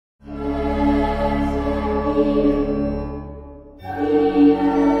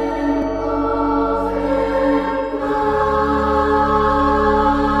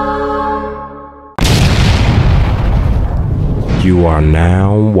You are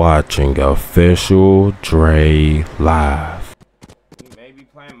now watching Official Dre Live. Maybe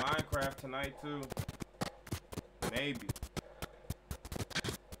playing Minecraft tonight too. Maybe.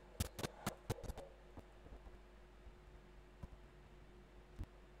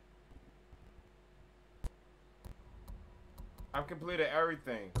 I've completed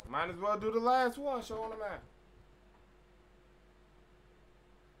everything. Might as well do the last one. Show them that.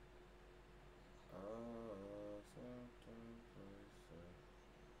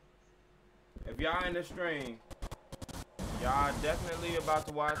 If y'all in the stream, y'all definitely about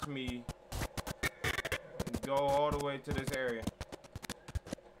to watch me go all the way to this area.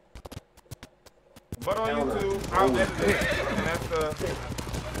 But on YouTube, I'll edit it. And that's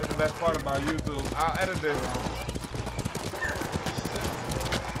the best part about YouTube. I'll edit this.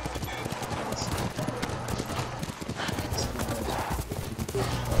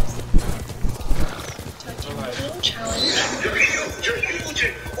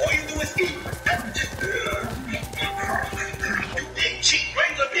 All you do is eat. Cheap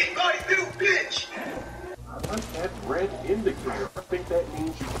regular big body little bitch. I like that red indicator. I think that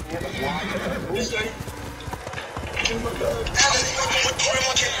means you can't block it.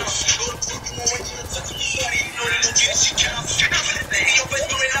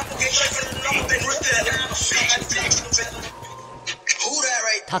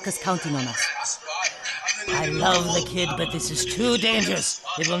 Taka's counting on us. I love the kid, but this is too dangerous.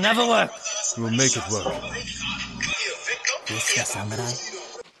 It will never work. We'll make it work. This the samurai?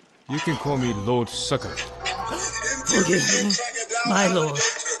 You can call me Lord Sucker. Forgive me, my lord.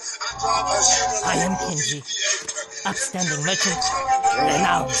 I am Kenji, upstanding merchant,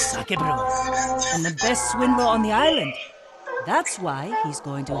 renowned sake brewer, and the best swindler on the island. That's why he's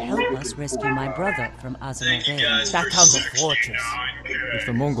going to help us rescue my brother from Azuma Bay. That town's a fortress. If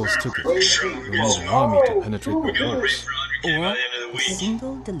the Mongols took it, we'll need an army to penetrate the walls. Or a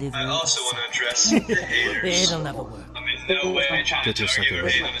single delivery of sake. It'll never work. Get your sake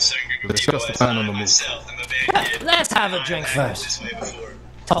ready. We'll discuss the plan on the move. Let's have a drink first.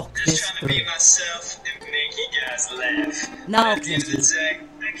 Talk this through. Now, Kenji.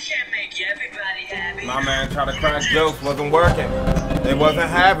 My man tried to crack jokes, wasn't working. They wasn't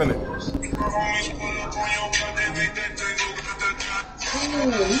having it.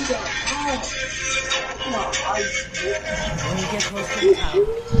 When you get close to the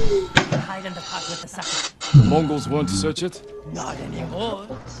town, hide in the pot with the sake. Mongols won't search it? Not anymore.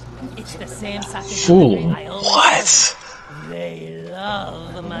 It's the same sake I always what? They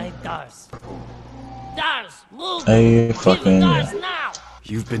love my Dars. Dars, move! Hey, fucking. Dars now!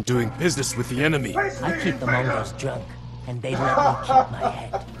 You've been doing business with the enemy. I keep the Mongols drunk, and they let me keep my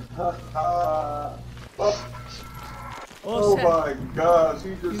head. Oh my gosh,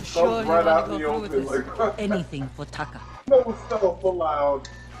 he just jumped right out in the open. Like, anything for Taka. No self allowed.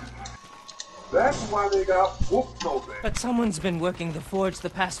 That's why they got whooped so bad. But someone's been working the forge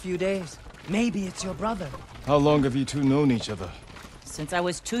the past few days. Maybe it's your brother. How long have you two known each other? Since I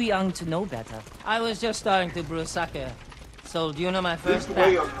was too young to know better. I was just starting to brew sake. So, do you know my first This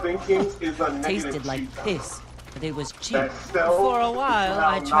way batch? of thinking is a negative Tasted like cheat. piss, but it was cheap. That sells For a while,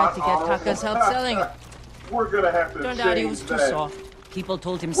 I is tried not to get honorable. Taka's help selling it. We're gonna have to Turned out he change was too that. soft. People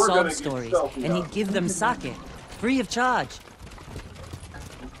told him We're gonna sob get stories, selfie and now. he'd give them sake, free of charge.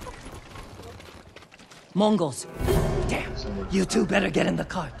 Mongols. Damn, you two better get in the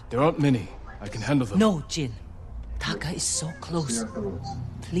cart. There aren't many. I can handle them. No, Jin. Taka is so close.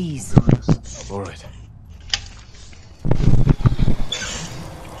 Please. All right.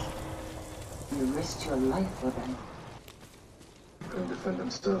 You risked your life for them. They'll defend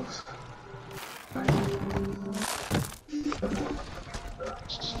themselves.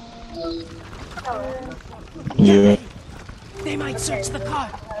 Yeah, They might search the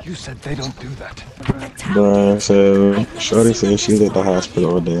cart. You said they don't do that. bruh, so Shorty said she was at the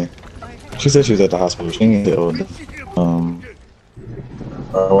hospital all day. She said she was at the hospital. She didn't get all day.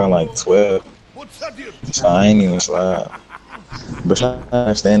 Around like 12. So I ain't even slide. But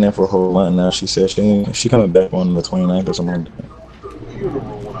she's staying there for a whole month now. She said she coming back on the 29th or something like that.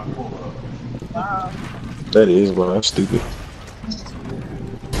 That is, bro. That's stupid.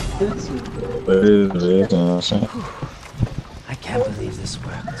 But it is, you know what I'm saying? I can't believe this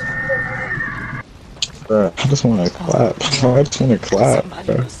worked. Bro, I just want to clap. I just want to clap, Somebody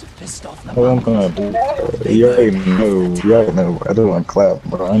bro. must have pissed off the What I'm gonna do? You already know. You already know. I just want to clap,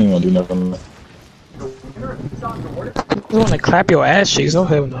 bro. I don't even want to do nothing. You want to clap your ass cheeks? Oh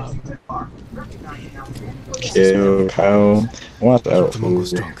hell no. Kill, Kyle. Watch out, The Mongols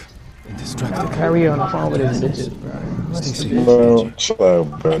fool. drunk. and distracted. Kyrie on the phone with his bitches, bro. Stay safe. Bro, chill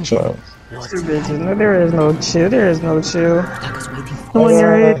out, bro. Chill out. Bitches, no, there is no chill. There is no chill. Taka's waiting for Come on,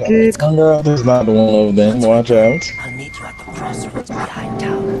 your head, kid. This is not the one of them. Watch out. I'll meet you at the crossroads behind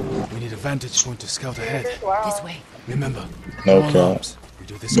town. We need a vantage point to scout ahead. This way. Remember, No all cap. arms. We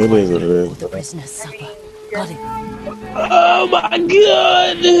do this It is quietly. what it is. The prisoner's supper. Got it. Oh my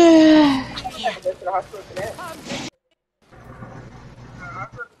god!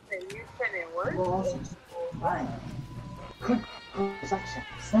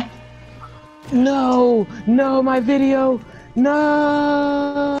 No, no, my video,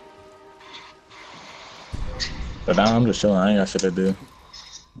 no. But now I'm just chilling. I ain't got shit to do.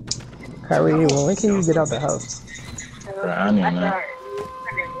 Kyrie, when can you get out the house? Bro, I don't even know.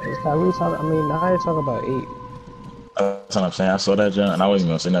 Kyrie talking. I mean, now you're talking about 8. That's what I'm saying. I saw that jump and I wasn't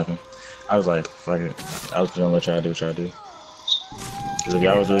even gonna say nothing. I was like, fuck it. I was gonna let y'all do what y'all do. Cause if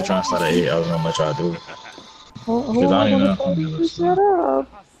y'all was really trying to start at 8, I was gonna let y'all do it. Cause I don't even know. Shut up.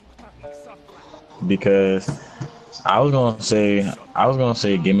 Because I was gonna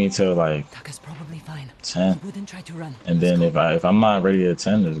say give me till like Taka's probably fine. 10. He wouldn't try to run. And then if I'm not ready at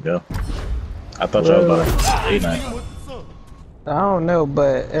 10, just go. I thought y'all was about 8 9. I don't know,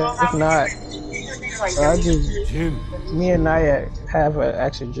 but if not, I just me and Naya have an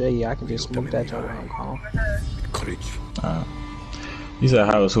extra J. I can just smoke that joint when I'm home. Courage. You said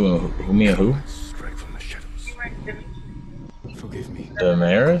how was who me and who? Strike from the shadows. Forgive me.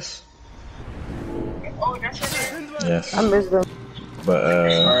 Damaris? Yes. I miss them. But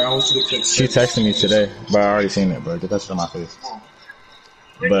she texted me today, but I already seen it, bro. Get that shit on my face.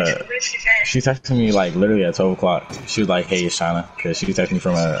 But she texted me like literally at 12 o'clock. She was like, "Hey, it's Shauna," because she texted me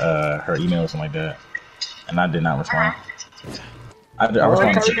from her email or something like that, and I did not respond. I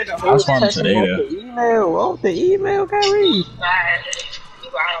responded today though. Off the email, Kyrie.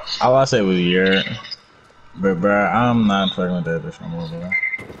 All I said was "yeah," but bro, I'm not fucking with that bitch no more, bro.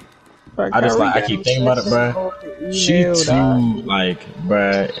 I keep thinking about it, bro. She too like,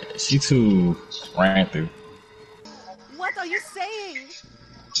 bro. She too ran through. What are you saying?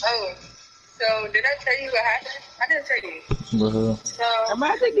 Oh, so did I tell you what happened? I didn't tell you. So I'm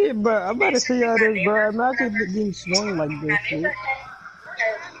about to get, bro. I'm about to see y'all this, bro. I'm not gonna getting swung like this, shit.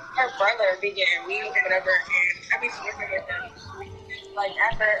 Her brother be getting weed or whatever, and I be sleeping with them. Like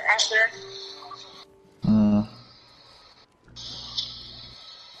after.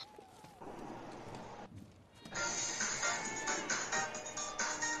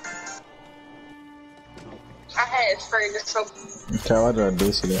 I had sprayed this so. Cal, I tried to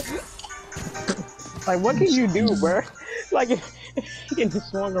do that. Like, what can you do, bro? Like, you can just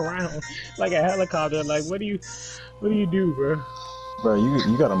swung around like a helicopter. Like, what do you do, bro? Bro,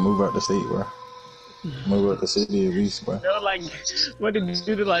 you gotta move out the state, bro. Move out the city at least, bro. No, like, what did you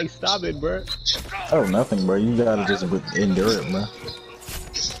do to like stop it, bro? Oh, nothing, bro. You gotta just endure it, bro.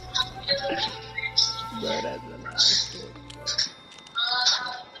 Bro, that's a nice shit.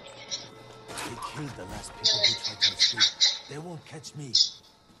 They killed the last people who tried to escape. They won't catch me.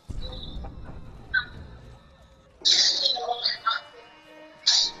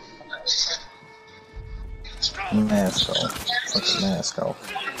 Mask off. Fucking mask off.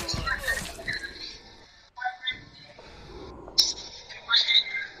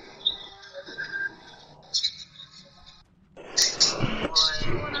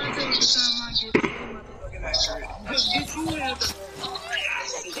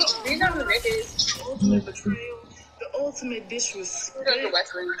 You know who Nick is? The ultimate disrespect. What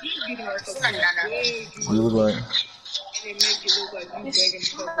you look like?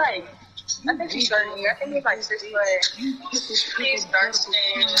 Like, I think he's 30. I think he's like 6 foot. He's dark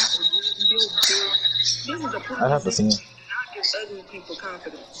skinned. I have to see him. Ugly people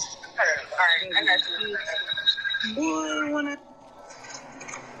confidence. Alright, I got you. Boy, when I.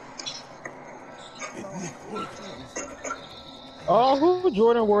 Oh, who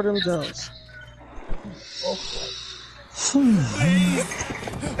Jordan Wardham Jones? Roscoe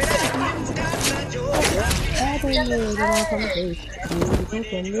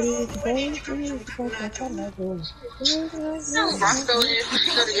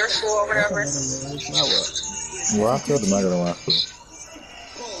is go to your school or whatever. Roscoe did not go to Roscoe.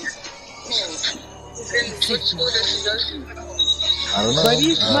 Which school does she go to? I don't know. But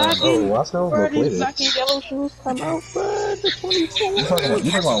these Roscoe black completed. and yellow shoes come out, bro. The 24. You talking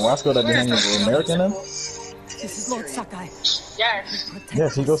about Roscoe that be hanging with American then? This is Lord Sakai. Yes.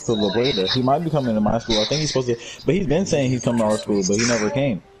 Yes, he goes to La Plata. He might be coming to my school. I think he's supposed to, but he's been saying he's coming to our school, but he never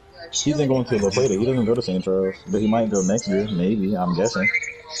came. He's been going to La Plata. He doesn't go to St. Charles, but he might go next year, maybe. I'm guessing.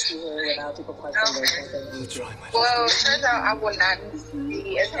 Well, it turns out I will not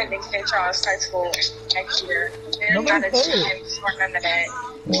be attending St. Charles High School next year. There's not a chance or none of that.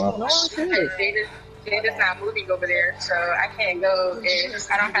 Wow. Jada's not moving over there, so I can't go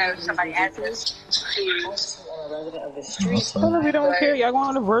if I don't have somebody address Well, we don't care. Y'all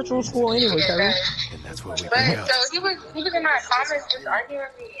going to virtual school anyway, Kevin. And that's where we But go. so he was in my comments just arguing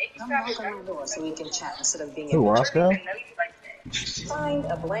with me. And he started my door so we can chat instead of being Who, Roscoe? Find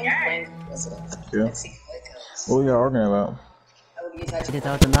a blank resident. Yeah. What were y'all arguing about? Get it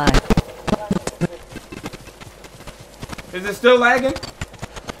out alive. Is it still lagging?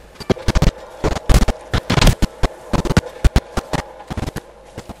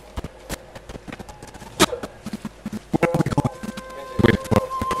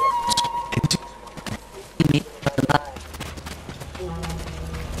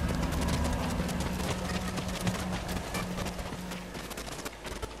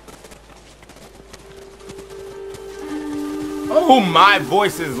 Oh, my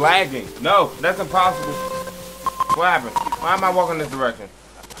voice is lagging. No, that's impossible. What happened? Why am I walking this direction?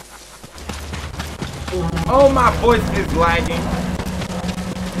 Oh, my voice is lagging.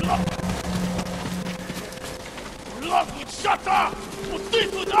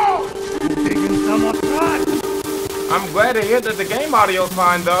 I'm glad to hear that the game audio's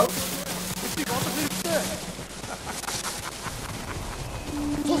fine, though.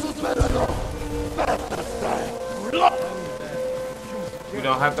 We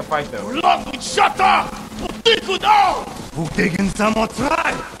don't have to fight them. You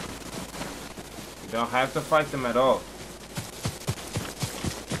don't have to fight them at all.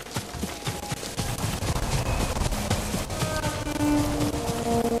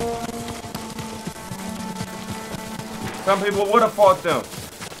 Some people would have fought them.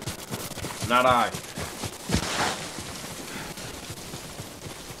 Not I.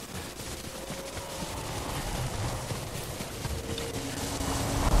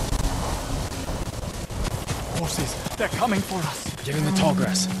 Horses, they're coming for us. Get in the tall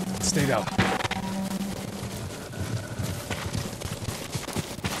grass. Stay down.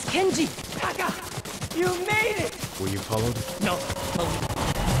 Kenji! Taka! You made it! Were you followed? No.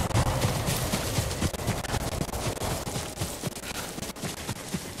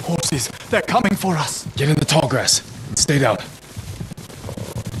 Horses, they're coming for us. Get in the tall grass. Stay down.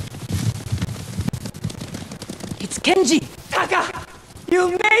 It's Kenji! Taka! You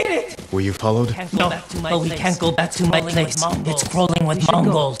made it! Were you followed? No, but we can't go back to my place. It's crawling with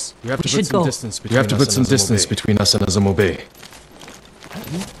Mongols. You have to put some distance between us and Azamo Bay.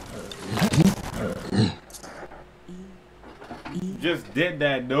 Just did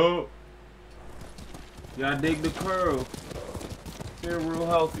that, dude. Y'all dig the curl. They're real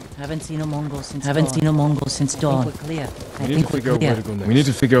healthy. Haven't seen a Mongol since dawn. We're clear. We need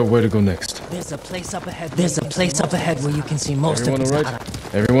to figure out where to go next. There's a place up ahead. Where you can see most Everyone of all the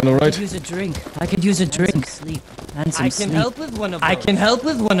right? Everyone all right? I could use a drink. And some sleep. I can help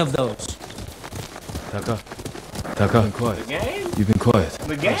with one of those. Taka. Quiet. The game? You've been quiet.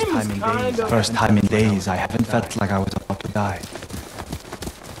 The game is kind of... First time in days, I haven't felt like I was about to die.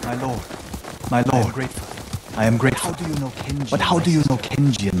 My lord. I am grateful. How do you know Kenji? But how do you know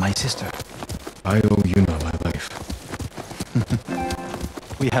Kenji and my sister? I owe Yuna my life.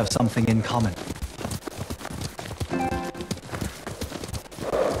 We have something in common.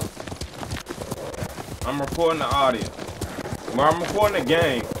 I'm recording the audio. Well, I'm recording the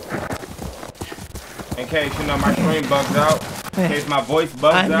game. In case, you know, my screen bugs out. In case my voice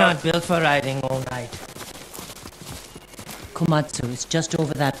bugs out. I'm not built for riding all night. Komatsu is just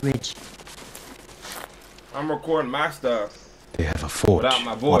over that ridge. I'm recording my stuff. They have a forge. Without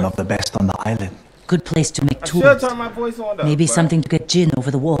my voice. One of the best on the island. Good place to make I tools. should turn my voice on though. Maybe something to get Jin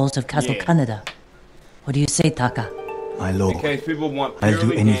over the walls of Castle Yeah. Kaneda. What do you say, Taka? My lord, In case people want I'll do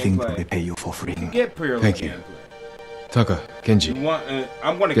purely anything to gameplay. repay you for freeing me. Get purely Thank you. gameplay. Taka, Kenji, You want,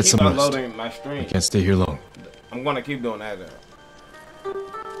 I'm going to Get keep some rest. uploading my I stream. can't stay here long. I'm going to keep doing that though.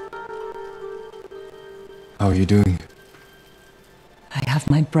 How are you doing? I have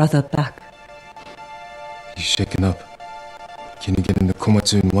my brother back. He's shaken up. Can you get into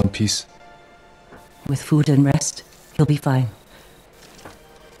Komatsu in one piece? With food and rest, he'll be fine.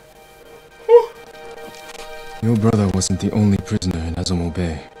 Your brother wasn't the only prisoner in Azamo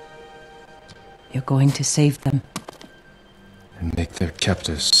Bay. You're going to save them. And make their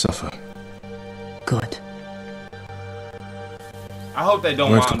captors suffer. Good. I hope they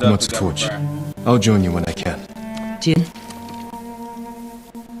don't Where's the wind up Komatsu together, forge? bruh. I'll join you when I can. Jin?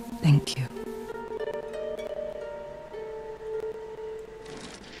 Thank you.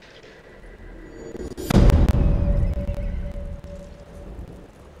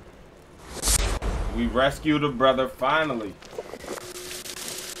 We rescued a brother finally.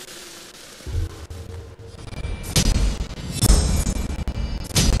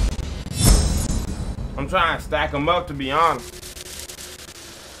 I'm trying to stack them up, to be honest.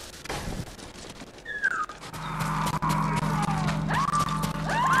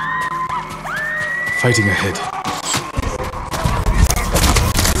 Fighting ahead.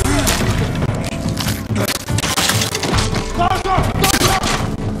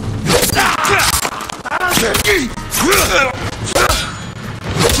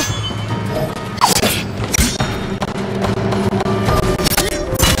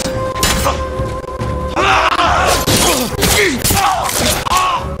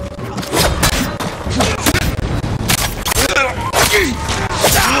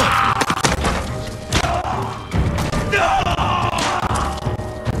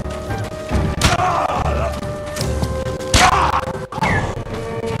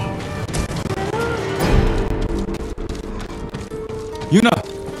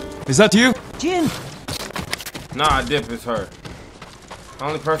 Yuna, is that you? Jin! Nah, Dip is her.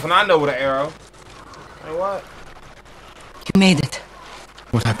 Only person I know with an arrow. Hey, what? You made it.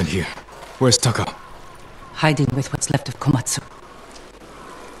 What happened here? Where's Taka? Hiding with what's left of Komatsu.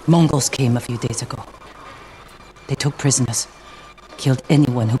 Mongols came a few days ago. They took prisoners, killed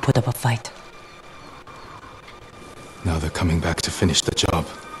anyone who put up a fight. Now they're coming back to finish the job.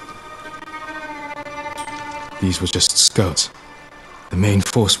 These were just scouts. The main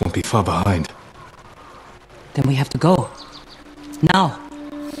force won't be far behind. Then we have to go. Now.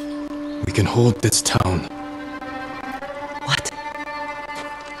 We can hold this town. What?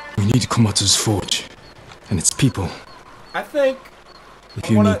 We need Komatsu's forge and its people. I think if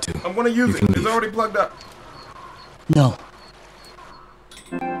you need to, I'm gonna use it. It's already plugged up. No.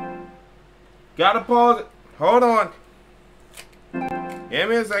 Gotta pause it. Hold on. Give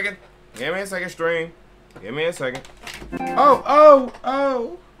me a second. Give me a second, stream. Give me a second.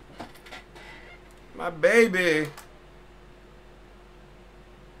 Oh. My baby.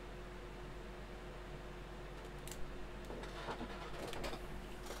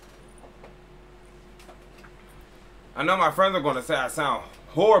 I know my friends are gonna say I sound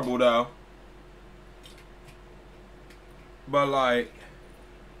horrible though. But like,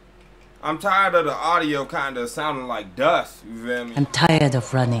 I'm tired of the audio kind of sounding like dust, you feel me? I'm tired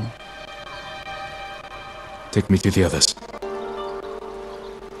of running. Take me to the others.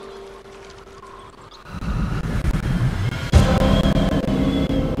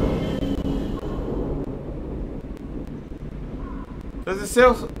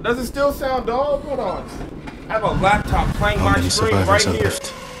 Does it still sound dog? Hold on. I have a laptop playing my screen right here.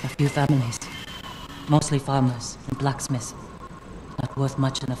 A few families. Mostly farmers and blacksmiths. Not worth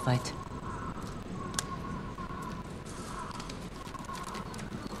much in a fight.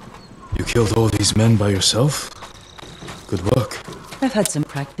 You killed all these men by yourself? Good work. I've had some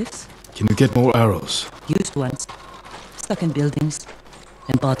practice. Can you get more arrows? Used ones. Stuck in buildings.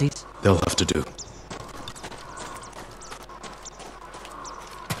 And bodies. They'll have to do.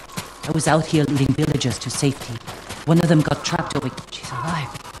 I was out here leading villagers to safety. One of them got trapped over... She's alive.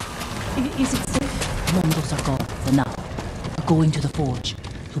 Is it safe? Mongols are gone for now. We're going to the forge.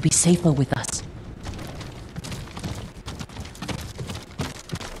 You'll be safer with us.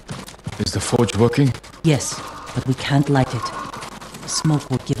 Is the forge working? Yes, but we can't light it. The smoke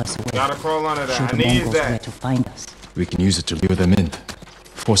will give us away. Gotta crawl under that. Show I the need Mongols that. where to find us. We can use it to lure them in.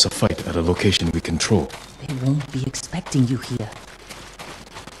 Force a fight at a location we control. They won't be expecting you here.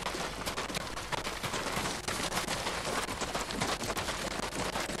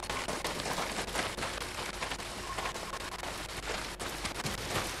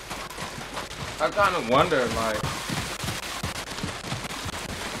 I kind of wonder, like...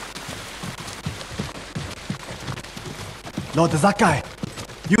 Lord Zakai!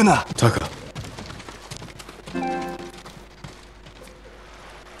 Yuna! Taka.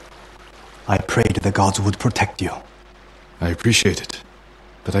 I prayed the gods would protect you. I appreciate it,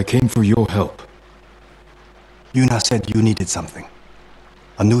 but I came for your help. Yuna said you needed something.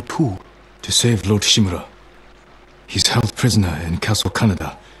 A new tool. To save Lord Shimura. He's held prisoner in Castle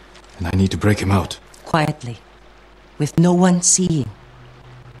Kaneda, and I need to break him out. Quietly. With no one seeing.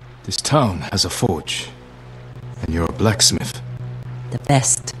 This town has a forge, and you're a blacksmith. The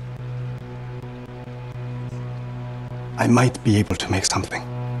best. I might be able to make something.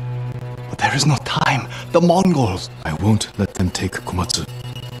 But there is no time. The Mongols! I won't let them take Komatsu.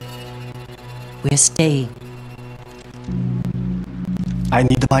 We're staying. I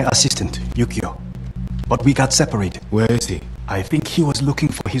need my assistant, Yukio. But we got separated. Where is he? I think he was looking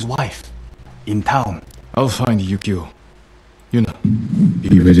for his wife. In town. I'll find Yukio. Yuna,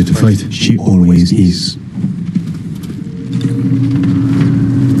 Be ready to fight. She always is.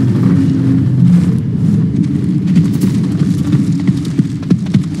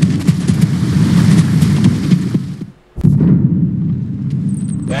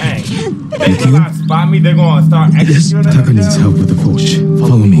 They cannot spot me, they're gonna start executing. Taka needs help with the forge.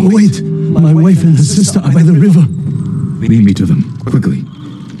 Follow me. Wait! My wife and her sister are by the river. Lead me to them, quickly.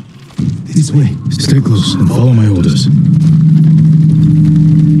 This way. Stay close and follow my orders.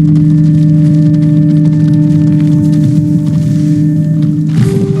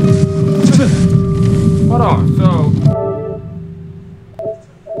 Hold on, so...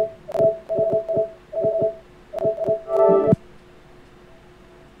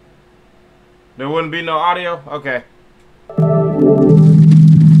 There wouldn't be no audio? Okay.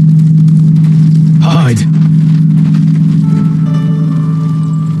 Hide!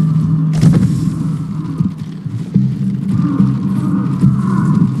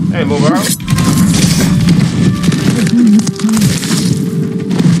 Hey, little girl.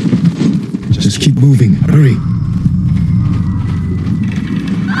 Just keep moving. Hurry.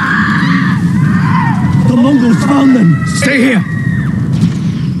 The Mongols found them! Stay here!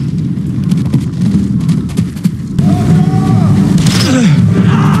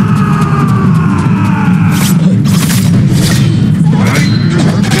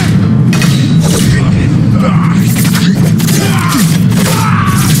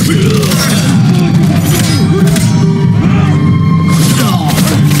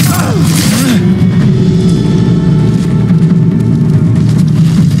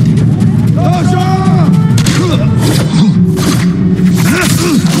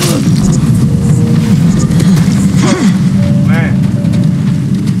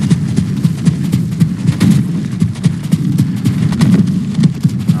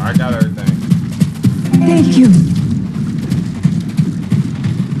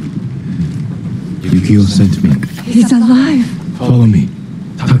 Yukio sent me. He's alive. Follow me.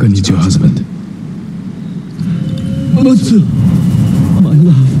 Taka needs your husband. Matsu! My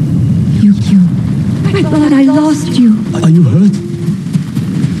love. Yukio, I thought I lost you. Are you hurt?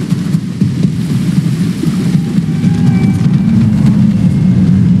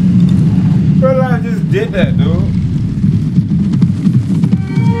 Bro, I just did that, dude.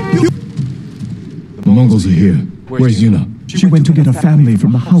 The Mongols are here. Where's Yuna? She went to get her family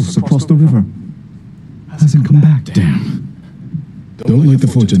from the house across the river. Hasn't come back. Damn. Don't light the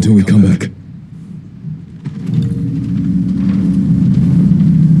forge until we come back.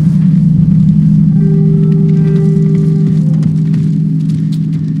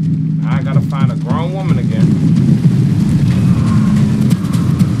 I gotta find a grown woman again.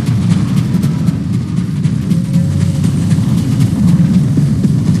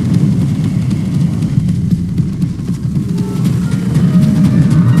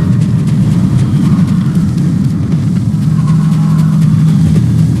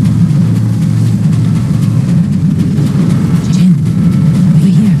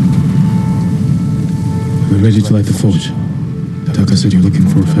 Ready to light the forge. Taka said you're looking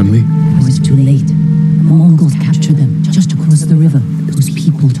for a family? It was too late. The Mongols captured them just across the river. Those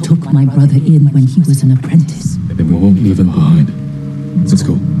people took my brother in when he was an apprentice. Then we won't leave him behind. Let's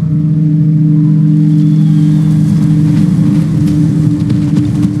go.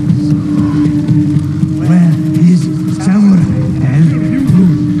 Where is Samurai?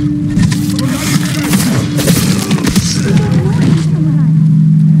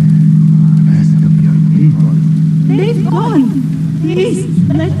 They've gone. Please,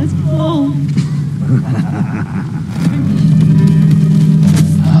 let us go.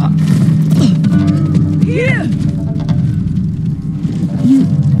 Here.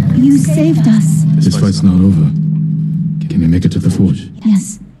 You saved us. This fight's not over. Can you make it to the forge?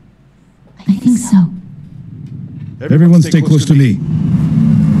 Yes, I think so. Everyone stay close to me.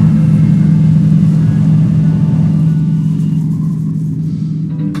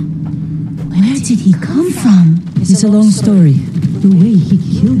 Where did he come from? It's a long story. The way he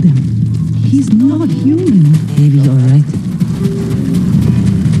killed them. He's not human. Maybe you're right.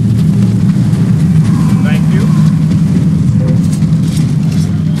 Thank you.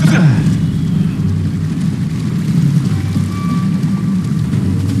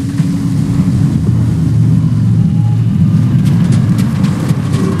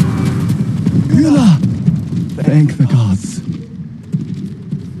 Thank the gods.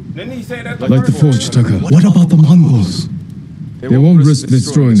 Didn't he say that? Light the forge, Taka. What about the Mongols? They won't risk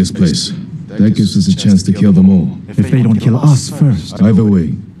destroying this place. That gives us a chance to kill them all. If they don't kill us first. Either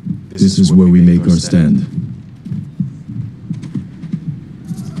way, this is where we make our stand.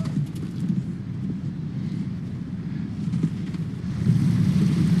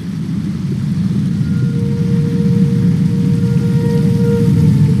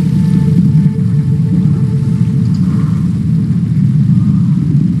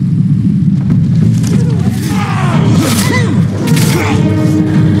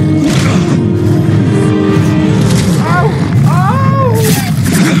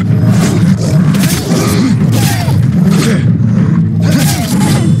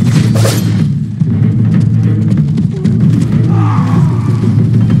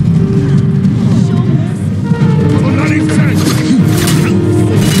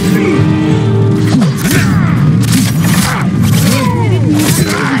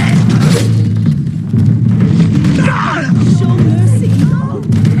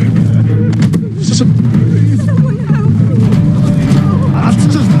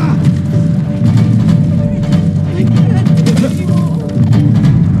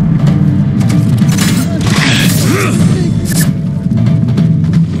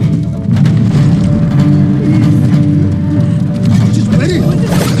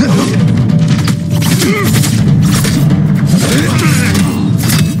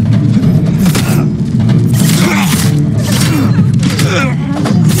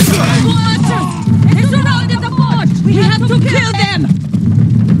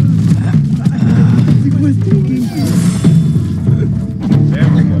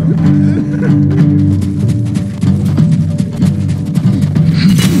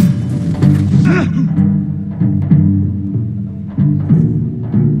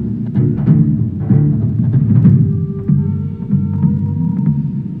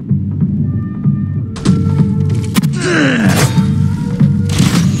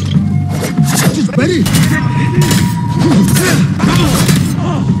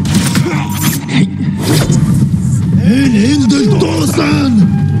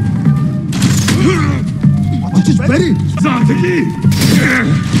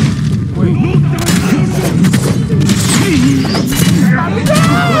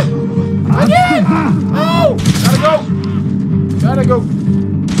 Gotta go.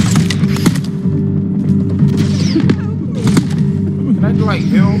 Can I do like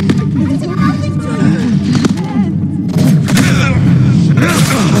hill?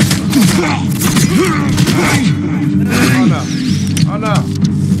 Oh no. Oh no.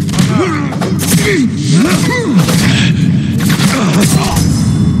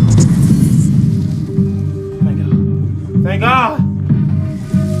 Thank God.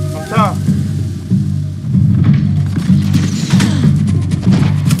 I'm tough.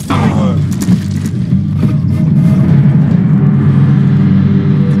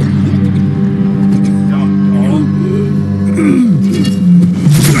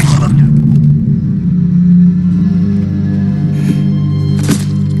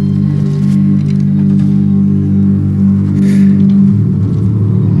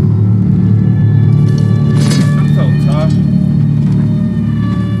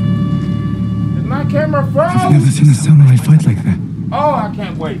 I've never seen a samurai fight like that. Oh, I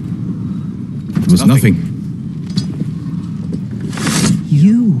can't wait. It was nothing.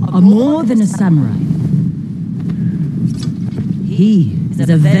 You are more than a samurai. He is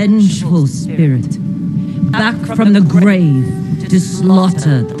a vengeful spirit, back from the grave to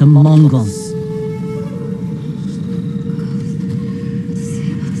slaughter the Mongols.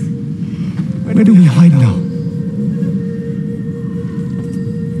 Where do we hide now?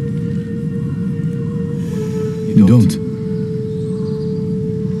 You don't.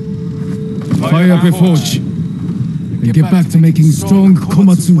 Fire up a forge and get back to making strong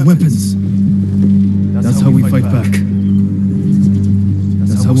Komatsu weapons. That's how we fight back.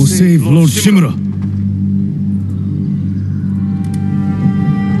 That's how we'll save Lord Shimura.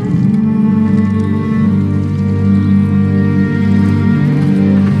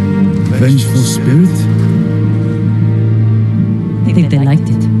 Vengeful spirit? I think they liked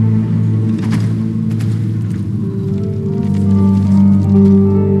it.